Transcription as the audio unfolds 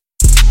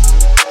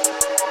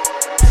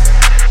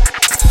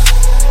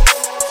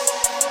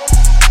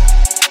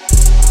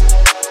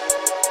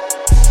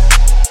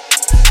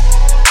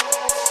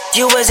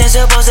You wasn't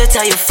supposed to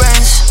tell your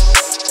friends.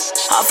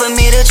 Hard for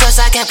me to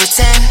trust, I can't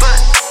pretend.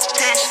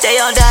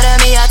 They all doubted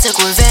me, I took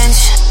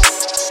revenge.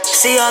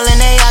 See all in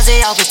their eyes,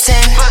 they all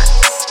pretend.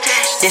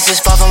 This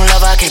is far from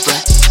love, I can't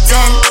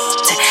pretend.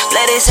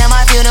 Play this at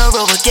my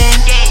funeral again.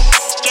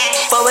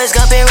 Forrest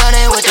Gump been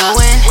running with the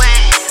wind.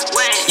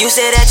 You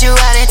said that you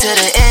ride into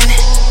the end.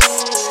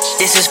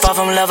 This is far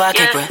from love, I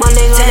can't pretend.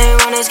 Mondays when they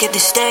runners get to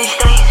stay.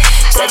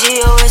 Said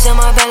you always in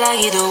my bed like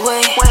either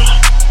way.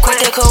 Quick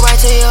to go right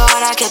to your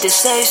heart, I kept it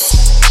safe.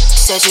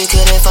 Said you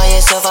couldn't find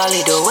yourself, I'll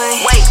lead the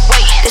way.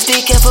 Just be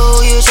careful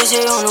who you trust,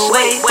 you're on the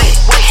way.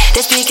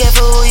 Just be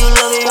careful who you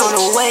love, you're on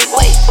the way.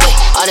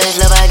 All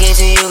this love I gave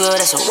to you, girl,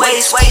 that's a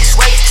waste.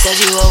 Said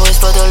you always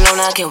felt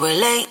alone, I can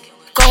relate.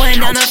 Going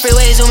down the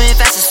freeway, zooming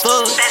fast as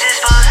fuck.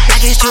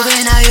 Like it's true, but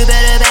now you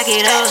better back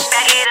it up.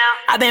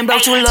 I've been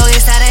broke too long,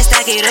 it's time to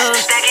stack it up.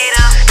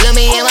 Look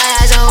me in my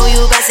eyes on who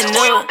you passing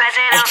up.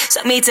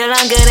 Suck me till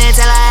I'm good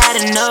until I had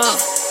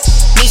enough.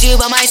 Need you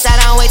by my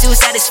side, I'm way too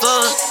sad as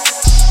fuck.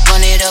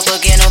 Run it up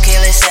again, okay,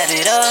 let's set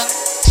it up.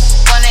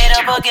 Run it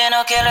up again,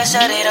 okay, let's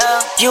set it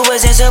up. You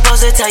wasn't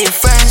supposed to tell your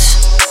friends.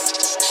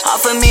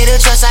 Hard for me to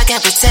trust, I can't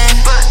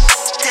pretend.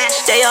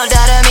 They all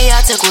doubted me,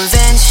 I took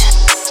revenge.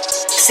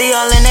 See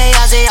all in their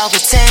eyes, they all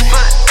pretend.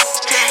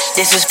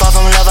 This is far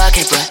from love, I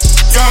can't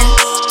pretend.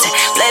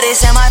 Play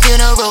this at my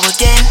funeral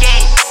again.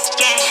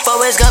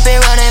 Forrest Gump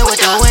been running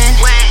with the wind.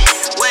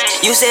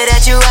 You said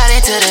that you ride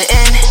into the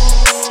end.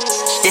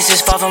 This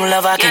is far from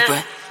love, I can't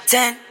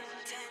pretend.